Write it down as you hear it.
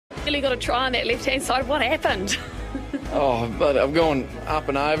Really got to try on that left-hand side. What happened? Oh, but I've gone up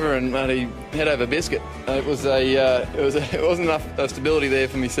and over and bloody head over biscuit. It wasn't enough stability there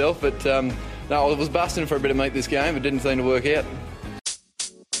for myself, but no, I was busting for a bit of meat this game. It didn't seem to work out.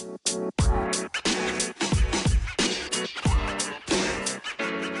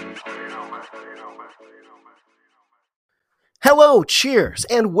 Hello, cheers,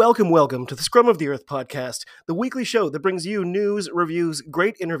 and welcome to the Scrum of the Earth podcast, the weekly show that brings you news, reviews,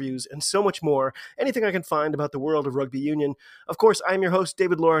 great interviews, and so much more, anything I can find about the world of rugby union. Of course, I'm your host,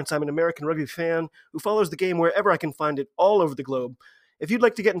 David Lawrence. I'm an American rugby fan who follows the game wherever I can find it all over the globe. If you'd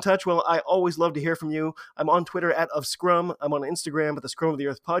like to get in touch, well, I always love to hear from you. I'm on Twitter at @ofscrum. I'm on Instagram at the Scrum of the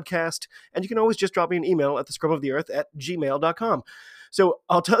Earth podcast, and you can always just drop me an email at thescrumoftheearth@gmail.com. So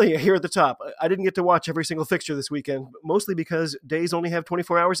I'll tell you here at the top, I didn't get to watch every single fixture this weekend, mostly because days only have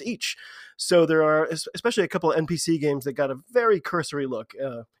 24 hours each. So there are especially a couple of NPC games that got a very cursory look,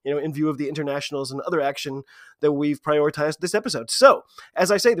 in view of the internationals and other action that we've prioritized this episode. So, as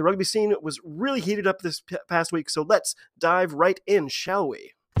I say, the rugby scene was really heated up this past week, so let's dive right in, shall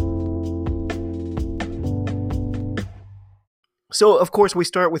we? So, of course, we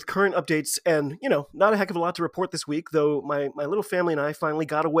start with current updates, and, not a heck of a lot to report this week, though my little family and I finally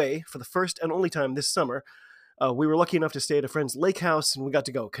got away for the first and only time this summer. We were lucky enough to stay at a friend's lake house, and we got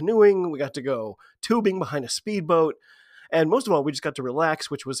to go canoeing, we got to go tubing behind a speedboat, and most of all, we just got to relax,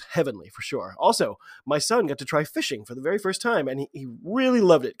 which was heavenly for sure. Also, my son got to try fishing for the very first time, and he really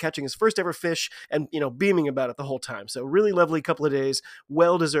loved it, catching his first ever fish and, beaming about it the whole time. So, really lovely couple of days,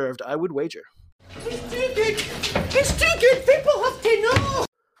 well deserved, I would wager. It's too good! People have to know!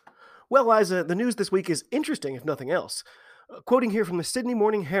 Well, Liza, the news this week is interesting, if nothing else. Quoting here from the Sydney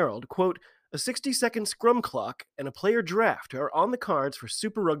Morning Herald, quote, "A 60-second scrum clock and a player draft are on the cards for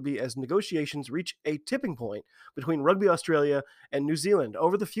Super Rugby as negotiations reach a tipping point between Rugby Australia and New Zealand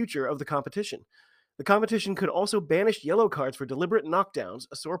over the future of the competition. The competition could also banish yellow cards for deliberate knockdowns,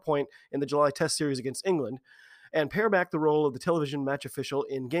 a sore point in the July Test series against England, and pare back the role of the television match official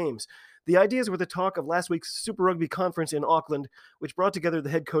in games. The ideas were the talk of last week's Super Rugby conference in Auckland, which brought together the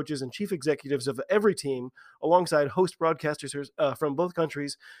head coaches and chief executives of every team, alongside host broadcasters from both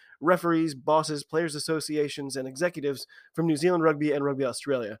countries, referees, bosses, players' associations, and executives from New Zealand Rugby and Rugby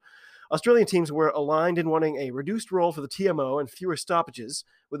Australia. Australian teams were aligned in wanting a reduced role for the TMO and fewer stoppages,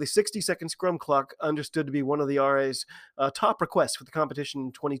 with a 60-second scrum clock understood to be one of the RA's top requests for the competition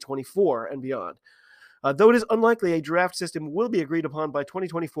in 2024 and beyond. Though it is unlikely a draft system will be agreed upon by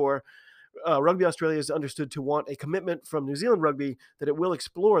 2024, Rugby Australia is understood to want a commitment from New Zealand Rugby that it will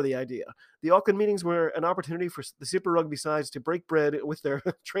explore the idea. The Auckland meetings were an opportunity for the Super Rugby sides to break bread with their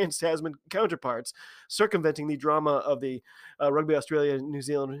trans-Tasman counterparts, circumventing the drama of the Rugby Australia-New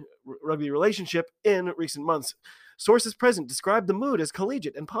Zealand rugby relationship in recent months. Sources present described the mood as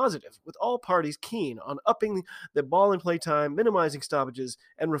collegiate and positive, with all parties keen on upping the ball and play time, minimizing stoppages,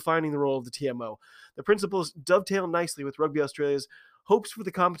 and refining the role of the TMO. The principles dovetail nicely with Rugby Australia's hopes for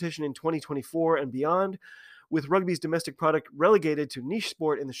the competition in 2024 and beyond. With rugby's domestic product relegated to niche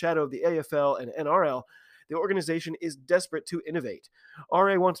sport in the shadow of the AFL and NRL, the organization is desperate to innovate.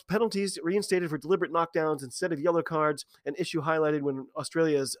 RA wants penalties reinstated for deliberate knockdowns instead of yellow cards, an issue highlighted when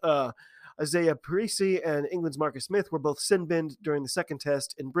Australia's Isaiah Parisi and England's Marcus Smith were both sin-binned during the second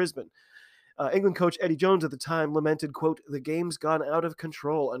test in Brisbane. England coach Eddie Jones at the time lamented, quote, "The game's gone out of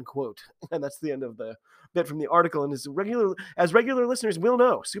control," unquote. And that's the end of the bit from the article. And as regular listeners will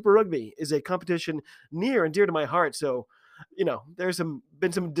know, Super Rugby is a competition near and dear to my heart. So, there's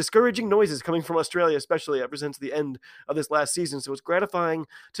been some discouraging noises coming from Australia, especially ever since the end of this last season. So it's gratifying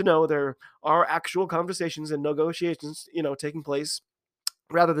to know there are actual conversations and negotiations, taking place,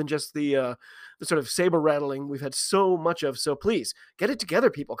 rather than just the sort of saber rattling we've had so much of. So please, get it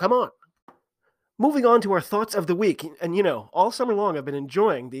together, people. Come on. Moving on to our thoughts of the week, and all summer long I've been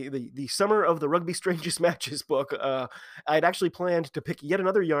enjoying the Summer of the Rugby Strangest Matches book. I'd actually planned to pick yet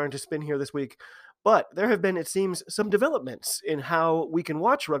another yarn to spin here this week, but there have been, it seems, some developments in how we can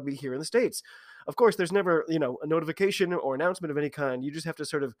watch rugby here in the States. Of course, there's never, a notification or announcement of any kind. You just have to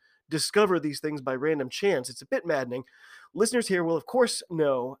sort of discover these things by random chance. It's a bit maddening. Listeners here will, of course,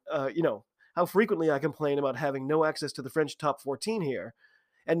 know, how frequently I complain about having no access to the French top 14 here.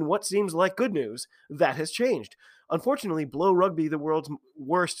 And what seems like good news, that has changed. Unfortunately, Blow Rugby, the world's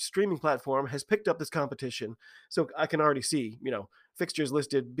worst streaming platform, has picked up this competition. So I can already see, fixtures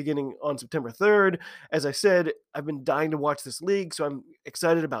listed beginning on September 3rd. As I said, I've been dying to watch this league, so I'm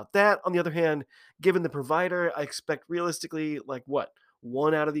excited about that. On the other hand, given the provider, I expect realistically,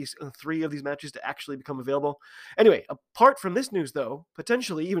 one out of these 3 of these matches to actually become available. Anyway, apart from this news, though,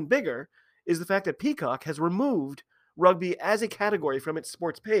 potentially even bigger, is the fact that Peacock has removed rugby as a category from its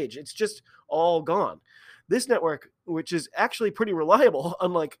sports page. It's just all gone. This network, which is actually pretty reliable,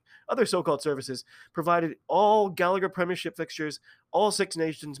 unlike other so-called services, provided all Gallagher Premiership fixtures, all Six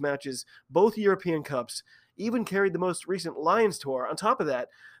Nations matches, both European Cups, even carried the most recent Lions Tour. On top of that,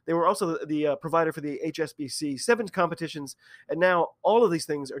 they were also the provider for the HSBC Sevens competitions, and now all of these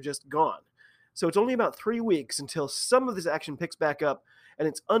things are just gone. So it's only about 3 weeks until some of this action picks back up, and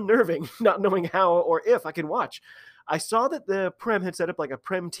it's unnerving not knowing how or if I can watch. I saw that the Prem had set up like a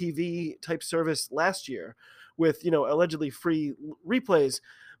Prem TV type service last year with, allegedly free replays,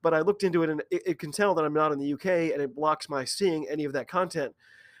 but I looked into it and it can tell that I'm not in the UK and it blocks my seeing any of that content.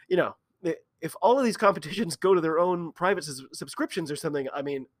 If all of these competitions go to their own private subscriptions or something, I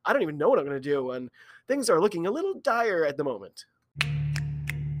mean, I don't even know what I'm going to do, and things are looking a little dire at the moment.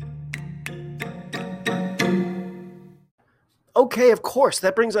 Okay, of course,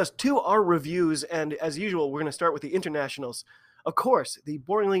 that brings us to our reviews, and as usual, we're going to start with the internationals. Of course, the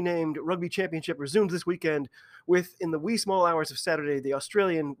boringly named Rugby Championship resumed this weekend with, in the wee small hours of Saturday, the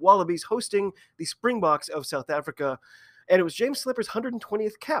Australian Wallabies hosting the Springboks of South Africa, and it was James Slipper's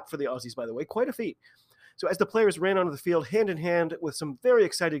 120th cap for the Aussies, by the way, quite a feat. So as the players ran onto the field hand in hand with some very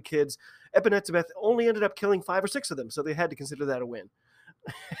excited kids, Epinetzebeth only ended up killing 5 or 6 of them, so they had to consider that a win.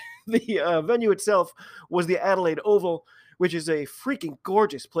 The venue itself was the Adelaide Oval, which is a freaking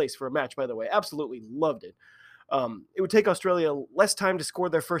gorgeous place for a match, by the way. Absolutely loved it. It would take Australia less time to score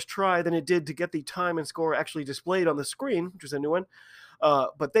their first try than it did to get the time and score actually displayed on the screen, which was a new one.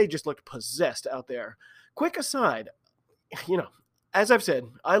 But they just looked possessed out there. Quick aside, as I've said,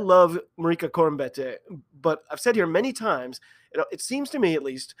 I love Marika Korombete, but I've said here many times, it seems to me at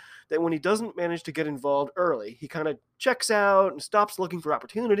least, that when he doesn't manage to get involved early, he kind of checks out and stops looking for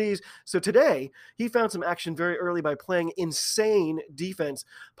opportunities. So today, he found some action very early by playing insane defense,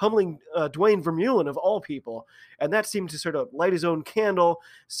 pummeling Dwayne Vermeulen of all people, and that seemed to sort of light his own candle.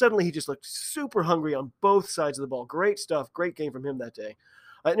 Suddenly, he just looked super hungry on both sides of the ball. Great stuff, great game from him that day.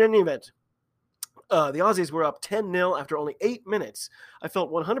 In any event, the Aussies were up 10-0 after only 8 minutes. I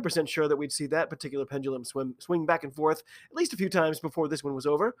felt 100% sure that we'd see that particular pendulum swing back and forth at least a few times before this one was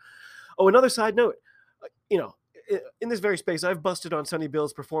over. Oh, another side note, in this very space, I've busted on Sonny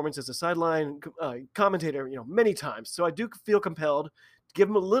Bill's performance as a sideline commentator, many times. So I do feel compelled to give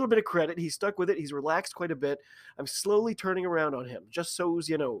him a little bit of credit. He stuck with it. He's relaxed quite a bit. I'm slowly turning around on him, just so's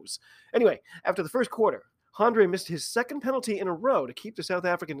you knows. Anyway, after the first quarter, Handré missed his second penalty in a row to keep the South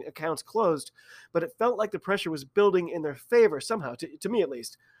African accounts closed, but it felt like the pressure was building in their favor somehow, to me at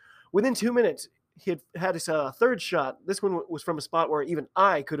least. Within 2 minutes, he had his third shot. This one was from a spot where even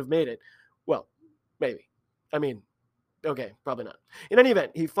I could have made it. Well, maybe. I mean, okay, probably not. In any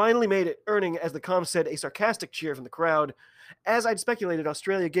event, he finally made it, earning, as the comms said, a sarcastic cheer from the crowd. As I'd speculated,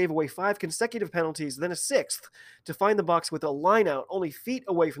 Australia gave away 5 consecutive penalties, then a 6th, to find the Boks with a line out only feet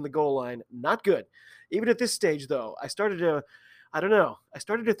away from the goal line. Not good. Even at this stage, though, I started to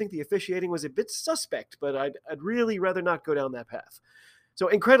think the officiating was a bit suspect, but I'd really rather not go down that path. So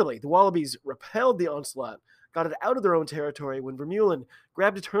incredibly, the Wallabies repelled the onslaught, got it out of their own territory when Vermeulen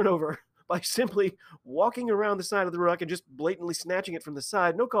grabbed a turnover by simply walking around the side of the ruck and just blatantly snatching it from the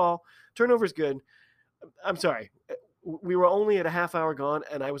side. No call. Turnover's good. I'm sorry. We were only at a half hour gone,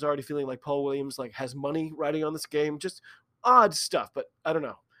 and I was already feeling like Paul Williams has money riding on this game. Just odd stuff, but I don't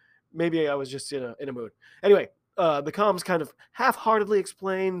know. Maybe I was just in a mood. Anyway, the comms kind of half-heartedly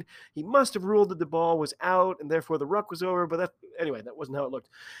explained he must have ruled that the ball was out and therefore the ruck was over, but that wasn't how it looked.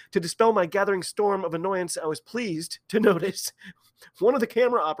 To dispel my gathering storm of annoyance, I was pleased to notice one of the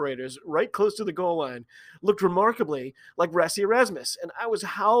camera operators right close to the goal line looked remarkably like Rassie Erasmus, and I was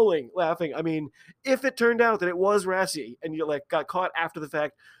howling, laughing. I mean, if it turned out that it was Rassie and you got caught after the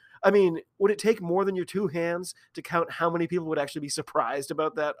fact, I mean, would it take more than your 2 hands to count how many people would actually be surprised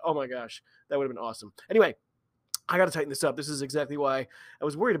about that? Oh my gosh, that would have been awesome. Anyway, I got to tighten this up. This is exactly why I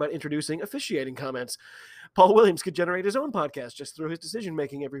was worried about introducing officiating comments. Paul Williams could generate his own podcast just through his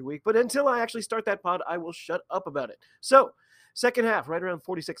decision-making every week, but until I actually start that pod, I will shut up about it. So, second half, right around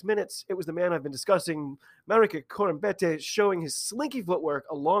 46 minutes, it was the man I've been discussing, Marika Korombete, showing his slinky footwork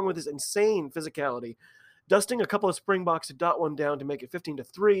along with his insane physicality, dusting a couple of Springboks to dot one down to make it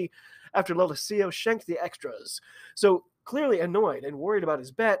 15-3 after Lolesio shanked the extras. So, clearly annoyed and worried about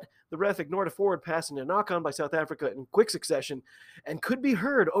his bet, the ref ignored a forward pass and a knock-on by South Africa in quick succession and could be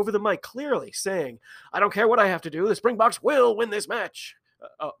heard over the mic clearly saying, "I don't care what I have to do, the Springboks will win this match."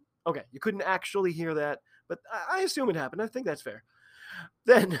 Okay, you couldn't actually hear that, but I assume it happened. I think that's fair.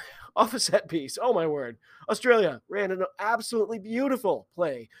 Then, off a set piece, oh my word, Australia ran an absolutely beautiful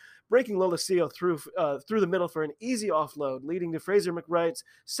play, breaking Lolesio through the middle for an easy offload, leading to Fraser McWright's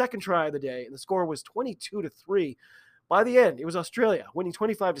second try of the day, and the score was 22-3. By the end, it was Australia winning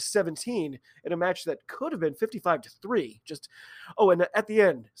 25-17 in a match that could have been 55-3. And at the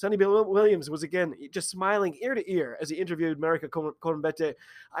end, Sonny Bill Williams was again just smiling ear to ear as he interviewed Marika Korombete.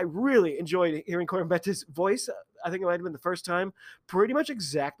 I really enjoyed hearing Korombete's voice. I think it might have been the first time, pretty much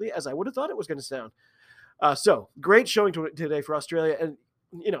exactly as I would have thought it was going to sound. So great showing today for Australia. And,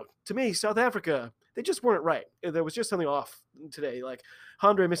 to me, South Africa, they just weren't right. There was just something off today. Like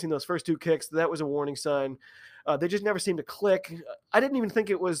Handré missing those first 2 kicks, that was a warning sign. They just never seemed to click. I didn't even think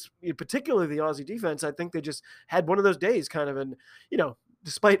it was particularly the Aussie defense. I think they just had one of those days kind of. And,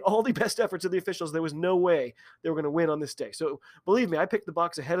 despite all the best efforts of the officials, there was no way they were going to win on this day. So believe me, I picked the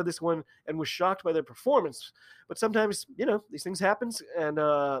Boks ahead of this one and was shocked by their performance. But sometimes, these things happens. And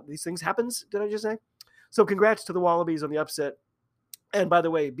did I just say? So congrats to the Wallabies on the upset. And by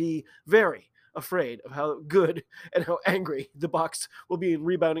the way, be very afraid of how good and how angry the Boks will be in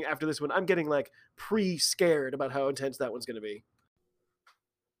rebounding after this one. I'm getting pre-scared about how intense that one's going to be.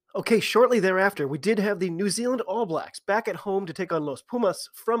 Okay, shortly thereafter, we did have the New Zealand All Blacks back at home to take on Los Pumas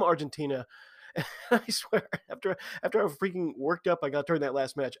from Argentina. And I swear, after how freaking worked up I got during that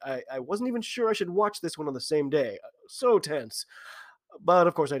last match, I wasn't even sure I should watch this one on the same day. So tense. But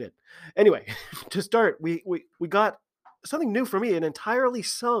of course I did. Anyway, to start, we got something new for me, an entirely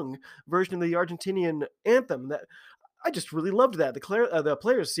sung version of the Argentinian anthem that I just really loved that. The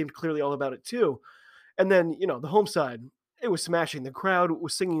players seemed clearly all about it too. And then, the home side, it was smashing. The crowd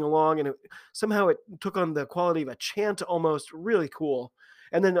was singing along, and somehow it took on the quality of a chant almost. Really cool.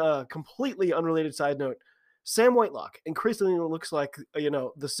 And then a completely unrelated side note, Sam Whitelock increasingly looks like,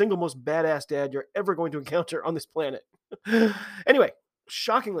 the single most badass dad you're ever going to encounter on this planet. Anyway,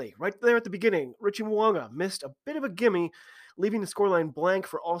 shockingly, right there at the beginning, Richie Mo'unga missed a bit of a gimme, leaving the scoreline blank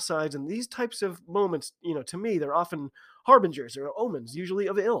for all sides. And these types of moments, to me, they're often harbingers or omens, usually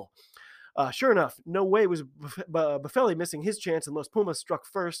of ill. Sure enough, no way was Boffelli missing his chance, and Los Pumas struck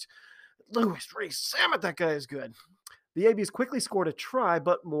first. Louis Rees-Zammit, that guy is good. The ABs quickly scored a try,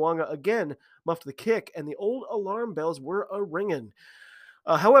 but Mo'unga again muffed the kick, and the old alarm bells were a-ringing.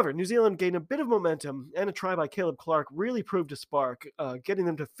 However, New Zealand gained a bit of momentum, and a try by Caleb Clark really proved a spark, getting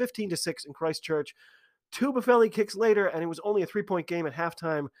them to 15-6 in Christchurch. 2 Boffelli kicks later, and it was only a 3-point game at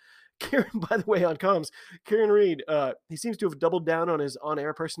halftime. Kieran, by the way, on comms, Kieran Reid, he seems to have doubled down on his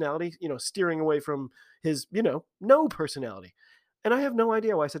on-air personality, steering away from his, no personality. And I have no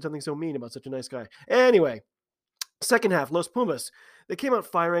idea why I said something so mean about such a nice guy. Anyway, second half, Los Pumas, they came out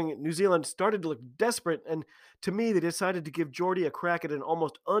firing. New Zealand started to look desperate, and to me, they decided to give Jordy a crack at an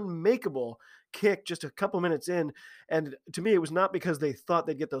almost unmakeable kick just a couple minutes in. And to me, it was not because they thought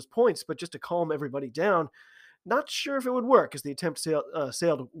they'd get those points, but just to calm everybody down. Not sure if it would work, as the attempt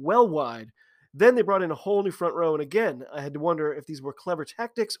sailed well wide. Then they brought in a whole new front row, and again, I had to wonder if these were clever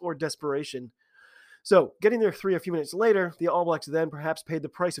tactics or desperation. So, getting their 3 a few minutes later, the All Blacks then perhaps paid the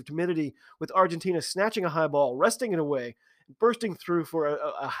price of timidity, with Argentina snatching a high ball, wresting it away, and bursting through for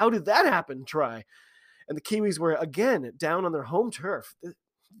a how did that happen try. And the Kiwis were again down on their home turf.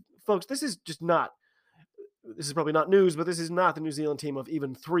 Folks, this is probably not news, but this is not the New Zealand team of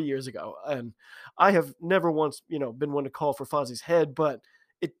even 3 years ago. And I have never once, been one to call for Fozzie's head, but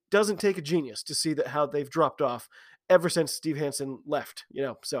it doesn't take a genius to see that how they've dropped off ever since Steve Hansen left,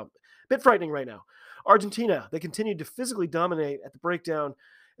 so a bit frightening right now. Argentina, they continued to physically dominate at the breakdown,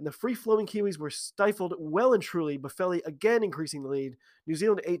 and the free-flowing Kiwis were stifled well and truly, Boffelli again increasing the lead, New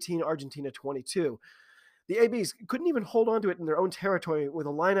Zealand 18, Argentina 22. The ABs couldn't even hold on to it in their own territory, with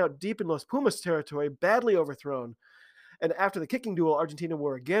a line out deep in Los Pumas territory, badly overthrown. And after the kicking duel, Argentina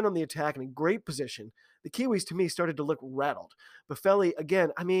were again on the attack in a great position. The Kiwis, to me, started to look rattled. Boffelli,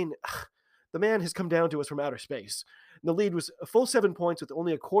 again, the man has come down to us from outer space. And the lead was a full 7 points with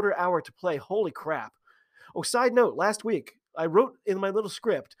only a quarter hour to play. Holy crap. Oh, side note, last week, I wrote in my little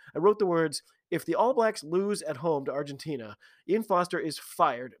script, the words, if the All Blacks lose at home to Argentina, Ian Foster is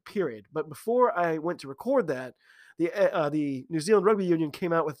fired, period. But before I went to record that, the New Zealand Rugby Union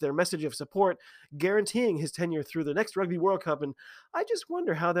came out with their message of support, guaranteeing his tenure through the next Rugby World Cup. And I just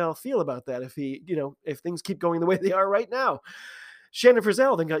wonder how they'll feel about that if things keep going the way they are right now. Shannon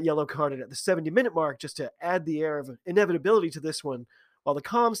Frizzell then got yellow carded at the 70-minute mark just to add the air of inevitability to this one, while the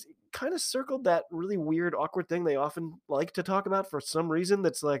comms kind of circled that really weird, awkward thing they often like to talk about for some reason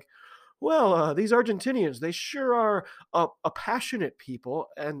that's like, well, these Argentinians, they sure are a passionate people,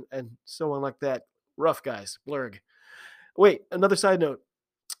 and so on like that. Rough guys, blurg. Wait, another side note.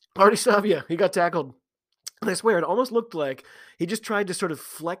 Ardie Savia, he got tackled. And I swear, it almost looked like he just tried to sort of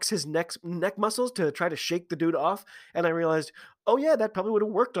flex his neck muscles to try to shake the dude off. And I realized, oh yeah, that probably would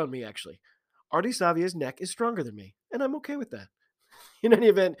have worked on me, actually. Ardie Savia's neck is stronger than me, and I'm okay with that. In any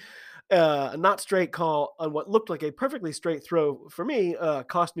event, A not straight call on what looked like a perfectly straight throw for me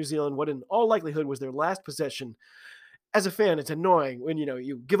cost New Zealand what in all likelihood was their last possession. As a fan, it's annoying when,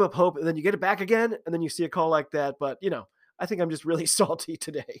 you give up hope and then you get it back again and then you see a call like that. But, I think I'm just really salty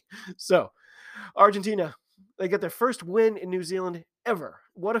today. So, Argentina, they get their first win in New Zealand ever.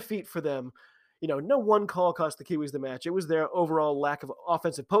 What a feat for them. No one call cost the Kiwis the match. It was their overall lack of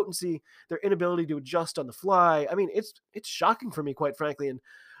offensive potency, their inability to adjust on the fly. I mean, it's shocking for me, quite frankly. And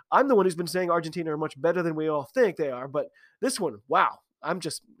I'm the one who's been saying Argentina are much better than we all think they are. But this one, wow, I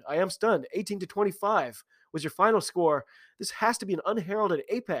am stunned. 18-25 was your final score. This has to be an unheralded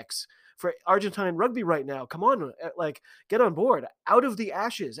apex for Argentine rugby right now. Come on, get on board. Out of the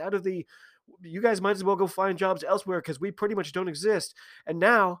ashes, you guys might as well go find jobs elsewhere because we pretty much don't exist. And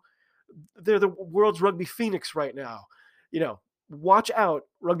now they're the world's rugby phoenix right now. Watch out,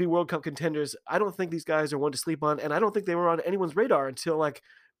 Rugby World Cup contenders. I don't think these guys are one to sleep on, and I don't think they were on anyone's radar until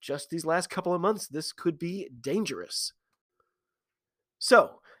just these last couple of months. This could be dangerous.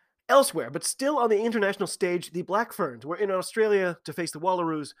 So, elsewhere, but still on the international stage, the Black Ferns were in Australia to face the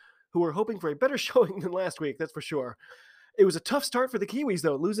Wallaroos, who were hoping for a better showing than last week, that's for sure. It was a tough start for the Kiwis,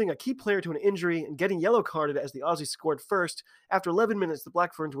 though, losing a key player to an injury and getting yellow carded as the Aussies scored first. After 11 minutes, the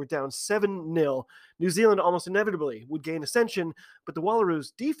Black Ferns were down 7-0. New Zealand almost inevitably would gain ascension, but the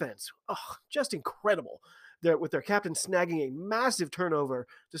Wallaroos' defense, just incredible. With their captain snagging a massive turnover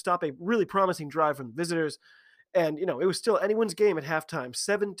to stop a really promising drive from the visitors. And, it was still anyone's game at halftime,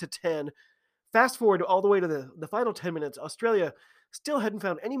 7-10. Fast forward all the way to the final 10 minutes, Australia still hadn't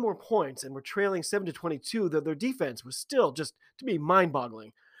found any more points and were trailing 7-22, though their defense was still just to be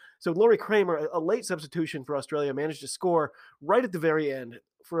mind-boggling. So Laurie Kramer, a late substitution for Australia, managed to score right at the very end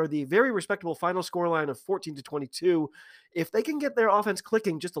for the very respectable final scoreline of 14-22. If they can get their offense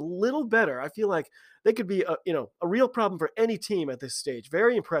clicking just a little better, I feel like they could be a real problem for any team at this stage.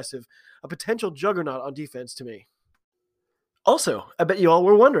 Very impressive, a potential juggernaut on defense to me. Also, I bet you all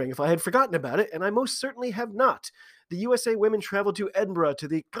were wondering if I had forgotten about it, and I most certainly have not. The USA women traveled to Edinburgh to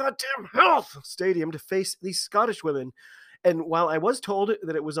the goddamn Health Stadium to face the Scottish women. And while I was told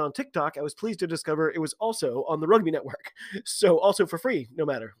that it was on TikTok, I was pleased to discover it was also on the Rugby Network. So also for free, no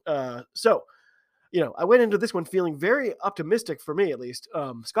matter. I went into this one feeling very optimistic for me, at least.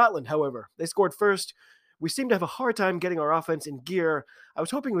 Scotland, however, they scored first. We seemed to have a hard time getting our offense in gear. I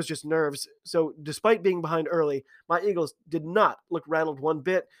was hoping it was just nerves. So despite being behind early, my Eagles did not look rattled one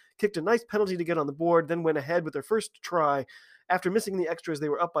bit, kicked a nice penalty to get on the board, then went ahead with their first try. After missing the extras, they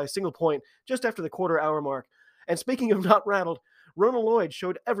were up by a single point just after the quarter-hour mark. And speaking of not rattled, Rona Lloyd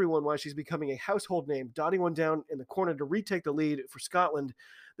showed everyone why she's becoming a household name, dotting one down in the corner to retake the lead for Scotland.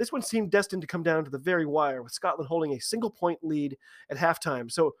 This one seemed destined to come down to the very wire, with Scotland holding a single-point lead at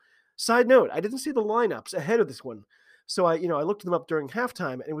halftime. So, side note, I didn't see the lineups ahead of this one. So I looked them up during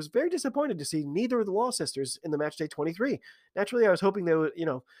halftime and was very disappointed to see neither of the Law sisters in the matchday 23. Naturally, I was hoping they would,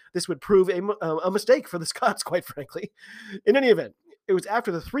 this would prove a mistake for the Scots, quite frankly. In any event, it was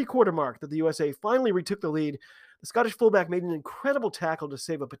after the three-quarter mark that the USA finally retook the lead. The Scottish fullback made an incredible tackle to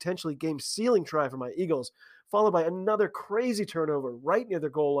save a potentially game-sealing try for my Eagles, followed by another crazy turnover right near their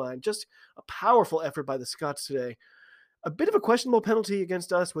goal line. Just a powerful effort by the Scots today. A bit of a questionable penalty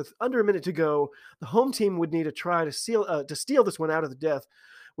against us with under a minute to go. The home team would need a try to steal this one out of the death.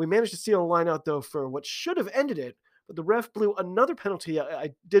 We managed to steal a line out, though, for what should have ended it, but the ref blew another penalty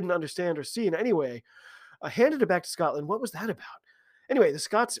I didn't understand or see in any way. Handed it back to Scotland. What was that about? Anyway, the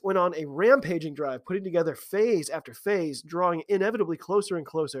Scots went on a rampaging drive, putting together phase after phase, drawing inevitably closer and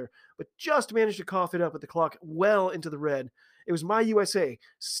closer, but just managed to cough it up at the clock well into the red. It was my USA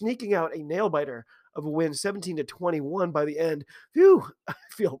sneaking out a nail-biter of a win, 17-21 by the end. Phew, I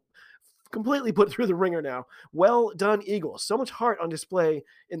feel completely put through the ringer now. Well done, Eagles. So much heart on display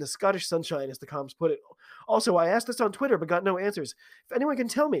in the Scottish sunshine, as the comms put it. Also, I asked this on Twitter, but got no answers. If anyone can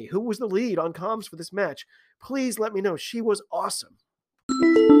tell me who was the lead on comms for this match, please let me know. She was awesome.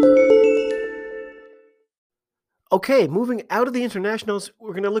 Okay, moving out of the internationals,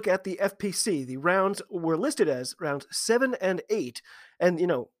 we're going to look at the FPC. The rounds were listed as rounds 7 and 8. And,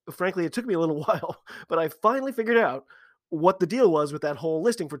 frankly, it took me a little while, but I finally figured out what the deal was with that whole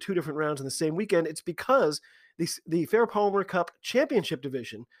listing for two different rounds in the same weekend. It's because the Fair Palmer Cup Championship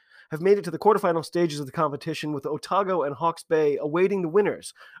Division have made it to the quarterfinal stages of the competition, with Otago and Hawke's Bay awaiting the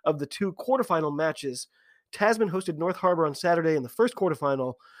winners of the two quarterfinal matches. Tasman hosted North Harbour on Saturday in the first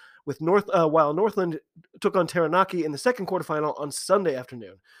quarterfinal, while Northland took on Taranaki in the second quarterfinal on Sunday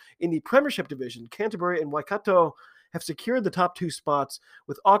afternoon. In the Premiership Division, Canterbury and Waikato have secured the top two spots,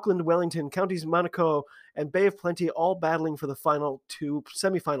 with Auckland, Wellington, Counties Manukau, and Bay of Plenty all battling for the final two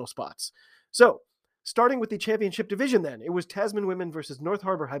semifinal spots. So, Starting with the championship division then, it was Tasman women versus North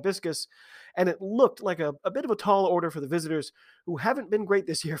Harbour Hibiscus, and it looked like a bit of a tall order for the visitors, who haven't been great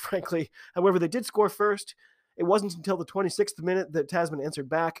this year, frankly. However, they did score first. It wasn't until the 26th minute that Tasman answered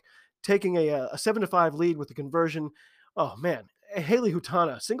back, taking a 7-5 lead with the conversion. Oh man, Haley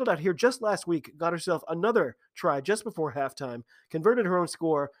Hutana, singled out here just last week, got herself another try just before halftime, converted her own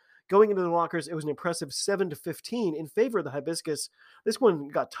score. Going into the lockers, it was an impressive 7-15 in favor of the Hibiscus. This one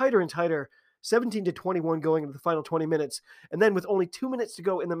got tighter and tighter, 17-21 going into the final 20 minutes. And then with only 2 minutes to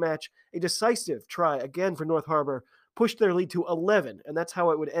go in the match, a decisive try again for North Harbour pushed their lead to 11. And that's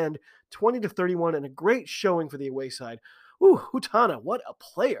how it would end, 20-31, and a great showing for the away side. Ooh, Hutana, what a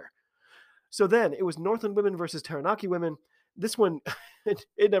player. So then it was Northland women versus Taranaki women. This one,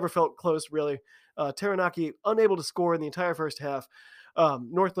 it never felt close, really. Taranaki unable to score in the entire first half.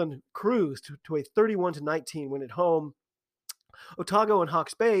 Northland cruised to a 31-19 win at home. Otago and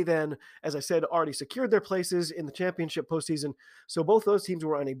Hawke's Bay then, as I said, already secured their places in the championship postseason, so both those teams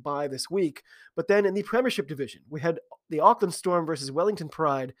were on a bye this week. But then in the Premiership division, we had the Auckland Storm versus Wellington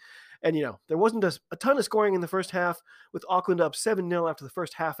Pride, and there wasn't a ton of scoring in the first half, with Auckland up 7-0 after the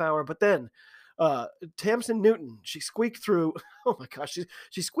first half hour, but then Tamsin Newton, she squeaked through, oh my gosh,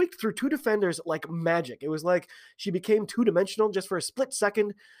 she squeaked through two defenders like magic. It was like she became two-dimensional just for a split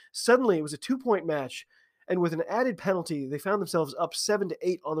second. Suddenly, it was a 2-point match, and with an added penalty, they found themselves up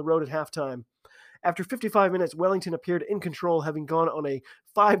 7-8 on the road at halftime. After 55 minutes, Wellington appeared in control, having gone on a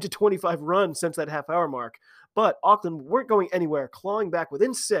 5-25 run since that half-hour mark. But Auckland weren't going anywhere, clawing back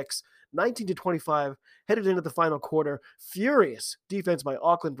within 6, 19-25, headed into the final quarter. Furious defense by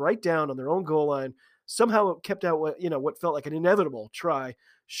Auckland right down on their own goal line. Somehow it kept out what felt like an inevitable try.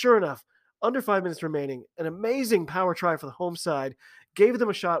 Sure enough, under 5 minutes remaining, an amazing power try for the home side gave them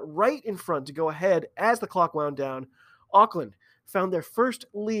a shot right in front to go ahead as the clock wound down. Auckland found their first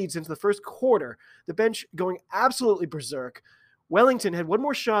lead since the first quarter, the bench going absolutely berserk. Wellington had one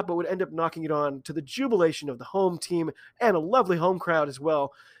more shot but would end up knocking it on, to the jubilation of the home team and a lovely home crowd as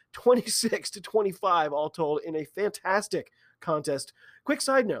well. 26-25 all told in a fantastic contest. Quick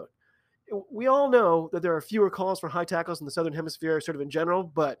side note, we all know that there are fewer calls for high tackles in the Southern Hemisphere sort of in general,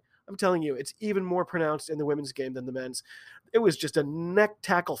 but I'm telling you, it's even more pronounced in the women's game than the men's. It was just a neck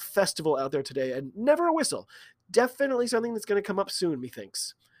tackle festival out there today, and never a whistle. Definitely something that's going to come up soon,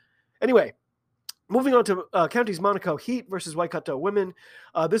 methinks. Anyway, moving on to Counties Monaco Heat versus Waikato women.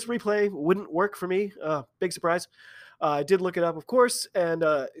 This replay wouldn't work for me. Big surprise. I did look it up, of course, and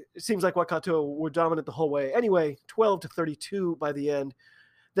it seems like Waikato were dominant the whole way. Anyway, 12-32 by the end.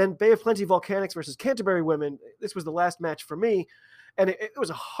 Then Bay of Plenty Volcanics versus Canterbury women. This was the last match for me. And it was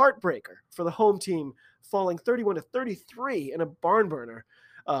a heartbreaker for the home team, falling 31-33 in a barn burner.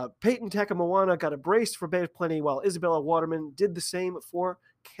 Peyton Takamoana got a brace for Bay of Plenty, while Isabella Waterman did the same for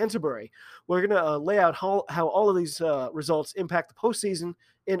Canterbury. We're going to lay out how all of these results impact the postseason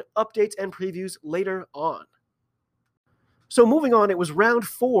in updates and previews later on. So moving on, it was round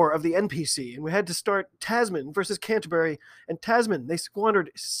 4 of the NPC, and we had to start Tasman versus Canterbury. And Tasman, they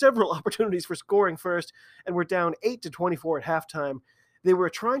squandered several opportunities for scoring first, and were down 8-24 at halftime. They were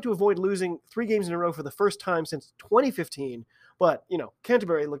trying to avoid losing 3 games in a row for the first time since 2015. But,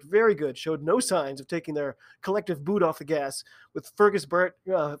 Canterbury looked very good, showed no signs of taking their collective boot off the gas, with Fergus Burke,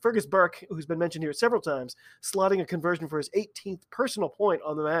 who's been mentioned here several times, slotting a conversion for his 18th personal point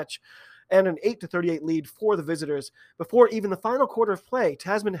on the match, and an 8-38 lead for the visitors. Before even the final quarter of play,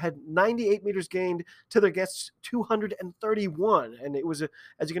 Tasman had 98 meters gained to their guests' 231, and it was,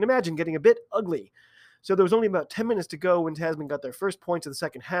 as you can imagine, getting a bit ugly. So there was only about 10 minutes to go when Tasman got their first points of the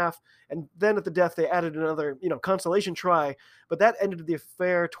second half, and then at the death they added another, consolation try, but that ended the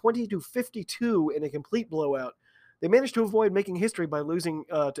affair 20-52 in a complete blowout. They managed to avoid making history by losing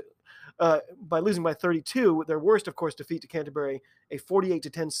by 32, their worst, of course, defeat to Canterbury, a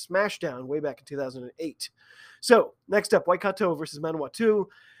 48-10 smashdown way back in 2008. So, next up, Waikato versus Manawatu,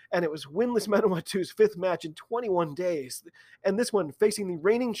 and it was winless Manawatu's 5th match in 21 days, and this one facing the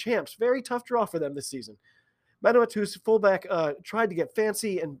reigning champs. Very tough draw for them this season. Manawatu's fullback tried to get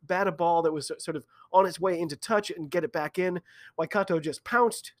fancy and bat a ball that was sort of on its way into touch and get it back in. Waikato just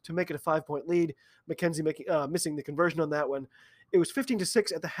pounced to make it a 5-point lead. Mackenzie missing the conversion on that one. It was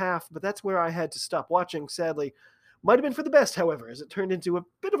 15-6 at the half, but that's where I had to stop watching, sadly. Might have been for the best, however, as it turned into a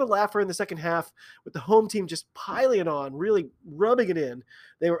bit of a laugher in the second half, with the home team just piling it on, really rubbing it in.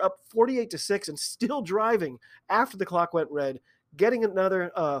 They were up 48-6 and still driving after the clock went red, getting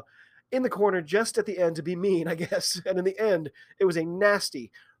another in the corner just at the end to be mean, I guess. And in the end, it was a nasty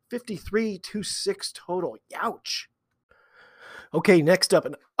 53-6 total. Youch. Okay, next up,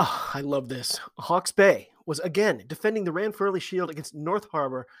 and I love this. Hawke's Bay was again defending the Ranfurly Shield against North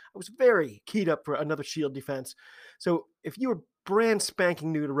Harbor. I was very keyed up for another Shield defense. So if you were brand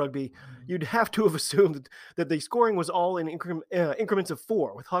spanking new to rugby, you'd have to have assumed that the scoring was all in increments of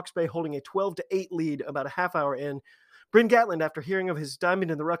 4, with Hawke's Bay holding a 12-8 lead about a half hour in. Bryn Gatland, after hearing of his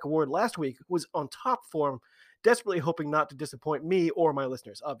Diamond in the Ruck award last week, was on top form, desperately hoping not to disappoint me or my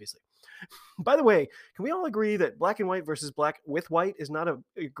listeners, obviously. By the way, can we all agree that black and white versus black with white is not a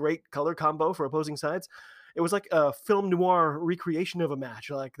great color combo for opposing sides? It was like a film noir recreation of a match,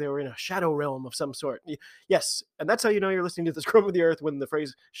 like they were in a shadow realm of some sort. Yes, and that's how you know you're listening to the Scrum of the Earth, when the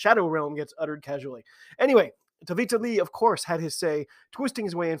phrase shadow realm gets uttered casually. Anyway, Tavita Lee, of course, had his say, twisting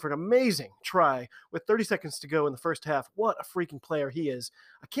his way in for an amazing try with 30 seconds to go in the first half. What a freaking player he is.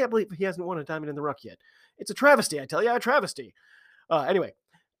 I can't believe he hasn't won a Diamond in the Ruck yet. It's a travesty, I tell you, a travesty. Anyway,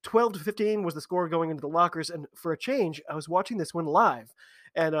 12-15 was the score going into the lockers, and for a change, I was watching this one live,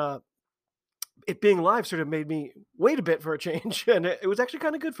 and it being live sort of made me wait a bit for a change, and it was actually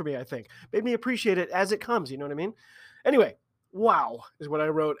kind of good for me, I think. Made me appreciate it as it comes, you know what I mean? Anyway, wow is what I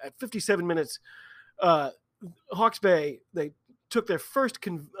wrote at 57 minutes. Hawke's Bay, they took their first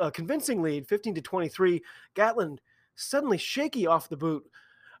convincing lead, 15-23. Gatland suddenly shaky off the boot,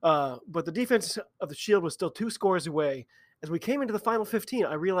 but the defense of the Shield was still 2 scores away. As we came into the final 15,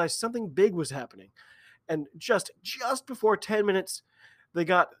 I realized something big was happening. And just before 10 minutes, they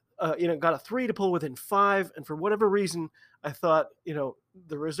got a 3 to pull within 5. And for whatever reason, I thought,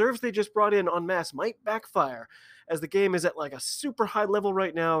 the reserves they just brought in en masse might backfire, as the game is at like a super high level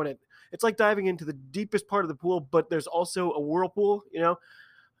right now. And it's like diving into the deepest part of the pool, but there's also a whirlpool, And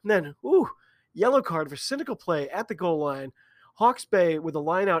then, yellow card for cynical play at the goal line. Hawke's Bay with a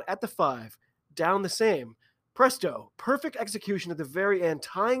line out at the 5, down the same. Presto, perfect execution at the very end,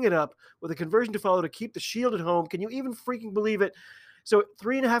 tying it up with a conversion to follow to keep the Shield at home. Can you even freaking believe it? So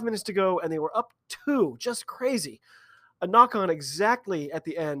 3.5 minutes to go, and they were up 2. Just crazy. A knock-on exactly at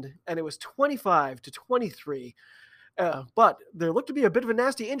the end, and it was 25-23. But there looked to be a bit of a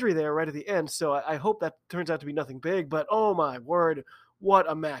nasty injury there right at the end, so I hope that turns out to be nothing big. But oh my word,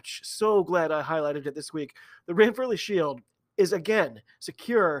 what a match. So glad I highlighted it this week. The Ranfurly Shield is again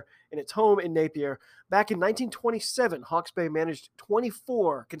secure in its home in Napier. Back in 1927, Hawke's Bay managed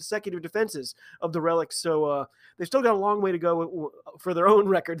 24 consecutive defenses of the relics, so they've still got a long way to go for their own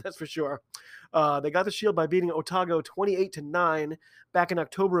record, that's for sure. They got the Shield by beating Otago 28-9 back in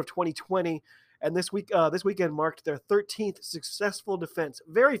October of 2020, and this weekend marked their 13th successful defense.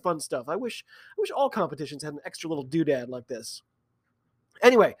 Very fun stuff. I wish all competitions had an extra little doodad like this.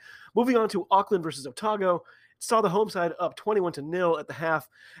 Anyway, moving on to Auckland versus Otago. Saw the home side up 21-0 at the half,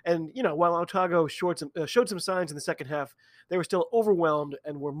 and while Otago showed some signs in the second half, they were still overwhelmed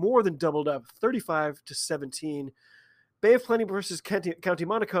and were more than doubled up, 35-17. Bay of Plenty versus County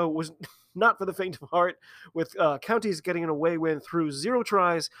Monaco was not for the faint of heart, with Counties getting an away win through 0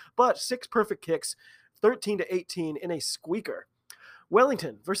 tries, but 6 perfect kicks, 13-18 in a squeaker.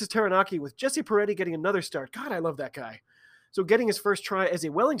 Wellington versus Taranaki, with Jesse Peretti getting another start. God, I love that guy. So getting his first try as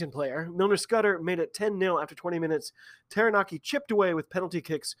a Wellington player, Milner Scudder made it 10-0 after 20 minutes. Taranaki chipped away with penalty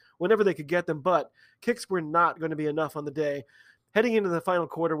kicks whenever they could get them, but kicks were not going to be enough on the day. Heading into the final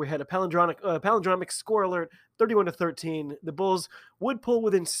quarter, we had a palindromic score alert, 31-13. The Bulls would pull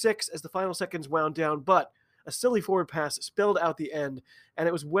within 6 as the final seconds wound down, but a silly forward pass spelled out the end, and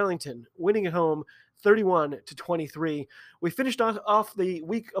it was Wellington winning at home 31-23. We finished off the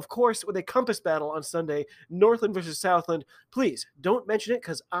week, of course, with a compass battle on Sunday, Northland versus Southland. Please don't mention it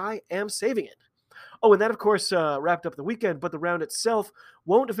because I am saving it. Oh, and that, of course, wrapped up the weekend, but the round itself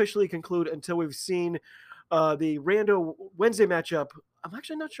won't officially conclude until we've seen the Rando Wednesday matchup. I'm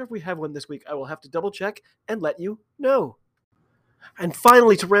actually not sure if we have one this week. I will have to double check and let you know. And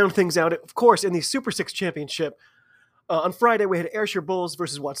finally, to round things out, of course, in the Super 6 Championship, on Friday, we had Ayrshire Bulls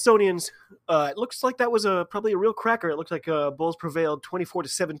versus Watsonians. It looks like that was probably a real cracker. It looked like Bulls prevailed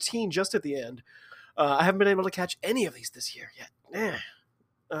 24-17 just at the end. I haven't been able to catch any of these this year yet.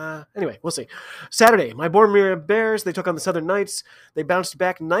 Anyway, we'll see. Saturday, my Bournemouth Bears, they took on the Southern Knights. They bounced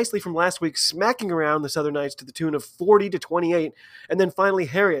back nicely from last week, smacking around the Southern Knights to the tune of 40-28. And then finally,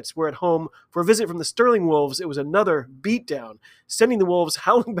 Harriets were at home for a visit from the Stirling Wolves. It was another beatdown, sending the Wolves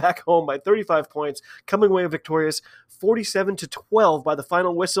howling back home by 35 points, coming away victorious 47-12 by the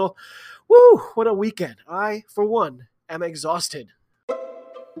final whistle. Woo, what a weekend. I, for one, am exhausted.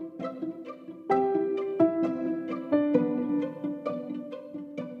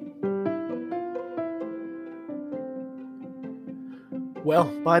 Well,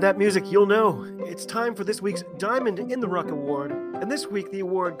 by that music, you'll know it's time for this week's Diamond in the Ruck Award. And this week, the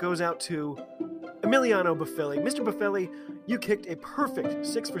award goes out to Emiliano Buffelli. Mr. Buffelli, You kicked a perfect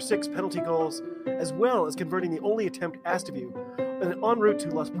 6-for-6 penalty goals, as well as converting the only attempt asked of you, and en route to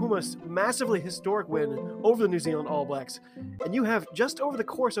Las Pumas' massively historic win over the New Zealand All Blacks. And you have, just over the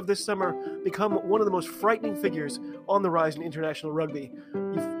course of this summer, become one of the most frightening figures on the rise in international rugby.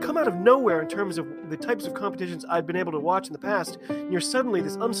 You've come out of nowhere in terms of the types of competitions I've been able to watch in the past, and you're suddenly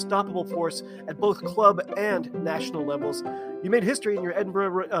this unstoppable force at both club and national levels. You made history in your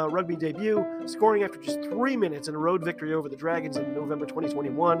Edinburgh rugby debut, scoring after just 3 minutes in a road victory over the Dragons in November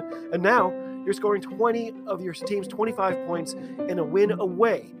 2021, and now you're scoring 20 of your team's 25 points in a win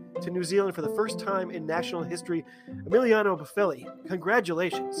away to New Zealand for the first time in national history. Emiliano Boffelli,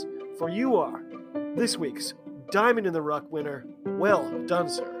 congratulations, for you are this week's Diamond in the Ruck winner. Well done,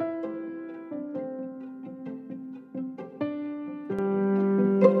 sir.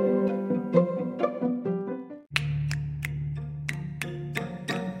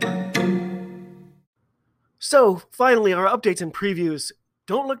 So, finally, our updates and previews.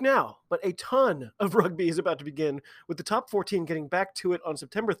 Don't look now, but a ton of rugby is about to begin, with the top 14 getting back to it on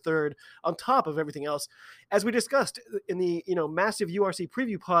September 3rd, on top of everything else. As we discussed in the massive URC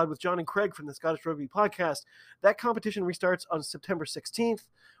preview pod with John and Craig from the Scottish Rugby Podcast, that competition restarts on September 16th,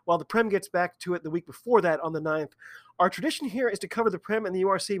 while the Prem gets back to it the week before that on the 9th. Our tradition here is to cover the Prem and the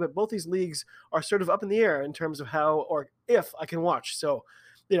URC, but both these leagues are sort of up in the air in terms of how or if I can watch. So,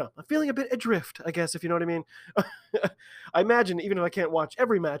 I'm feeling a bit adrift, I guess, if you know what I mean. I imagine even if I can't watch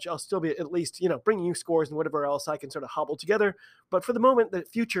every match, I'll still be at least, bringing you scores and whatever else I can sort of hobble together. But for the moment, the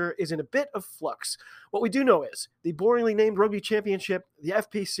future is in a bit of flux. What we do know is the boringly named Rugby Championship, the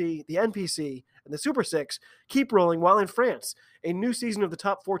FPC, the NPC, and the Super Six keep rolling, while in France, a new season of the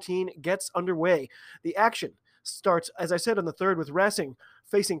top 14 gets underway. The action starts, as I said, on the 3rd with Racing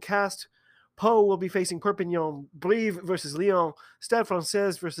facing Castres. Pau will be facing Perpignan, Brive versus Lyon, Stade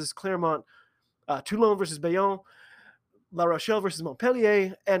Français versus Clermont, Toulon versus Bayonne, La Rochelle versus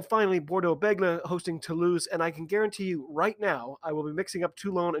Montpellier, and finally Bordeaux-Bègles hosting Toulouse. And I can guarantee you right now, I will be mixing up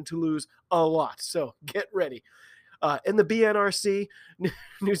Toulon and Toulouse a lot, so get ready. In the BNRC,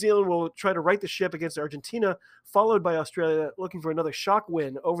 New Zealand will try to right the ship against Argentina, followed by Australia looking for another shock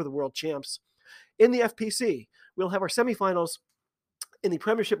win over the world champs. In the FPC, we'll have our semifinals. In the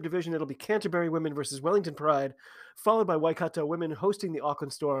Premiership division, it'll be Canterbury women versus Wellington Pride, followed by Waikato women hosting the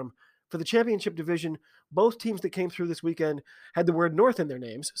Auckland Storm. For the Championship division, both teams that came through this weekend had the word North in their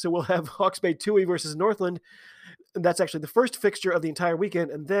names, so we'll have Hawke's Bay Tui versus Northland, and that's actually the first fixture of the entire weekend,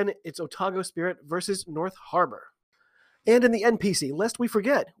 and then it's Otago Spirit versus North Harbour. And in the NPC, lest we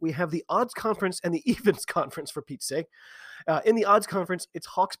forget, we have the Odds Conference and the Evens Conference, for Pete's sake. In the Odds Conference, it's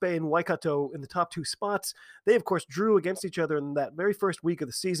Hawke's Bay and Waikato in the top 2 spots. They, of course, drew against each other in that very first week of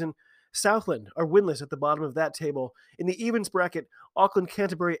the season. Southland are winless at the bottom of that table. In the Evens bracket, Auckland,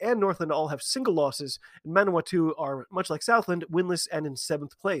 Canterbury, and Northland all have single losses, and Manawatu are, much like Southland, winless and in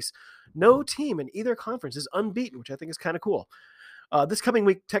 7th place. No team in either conference is unbeaten, which I think is kind of cool. This coming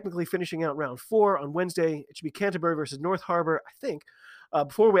week, technically finishing out round 4 on Wednesday, it should be Canterbury versus North Harbour, I think.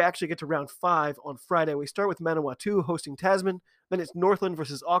 Before we actually get to round 5 on Friday, we start with Manawatu hosting Tasman. Then it's Northland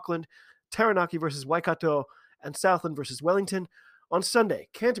versus Auckland, Taranaki versus Waikato, and Southland versus Wellington. On Sunday,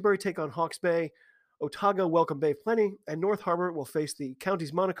 Canterbury take on Hawke's Bay, Otago welcome Bay of Plenty, and North Harbour will face the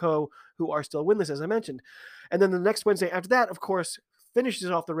Counties Monaco, who are still winless, as I mentioned. And then the next Wednesday after that, of course,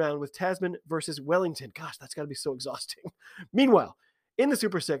 finishes off the round with Tasman versus Wellington. Gosh, that's got to be so exhausting. Meanwhile, in the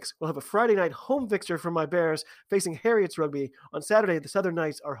Super Six, we'll have a Friday night home fixture for my Bears facing Harriets Rugby. On Saturday, the Southern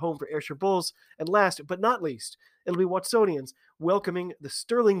Knights are home for Ayrshire Bulls. And last but not least, it'll be Watsonians welcoming the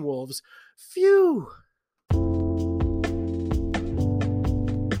Stirling Wolves. Phew!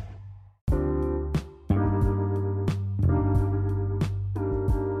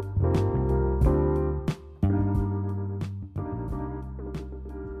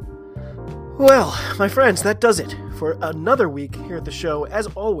 Well, my friends, that does it for another week here at the show. As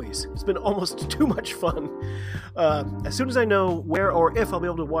always, it's been almost too much fun. As soon as I know where or if I'll be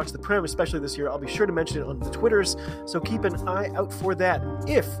able to watch the Prem, especially this year, I'll be sure to mention it on the Twitters, so keep an eye out for that.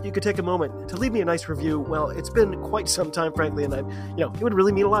 If you could take a moment to leave me a nice review, well, it's been quite some time, frankly, and it would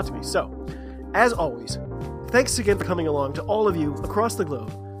really mean a lot to me. So, as always, thanks again for coming along to all of you across the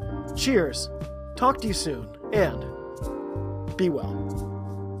globe. Cheers, talk to you soon, and be well.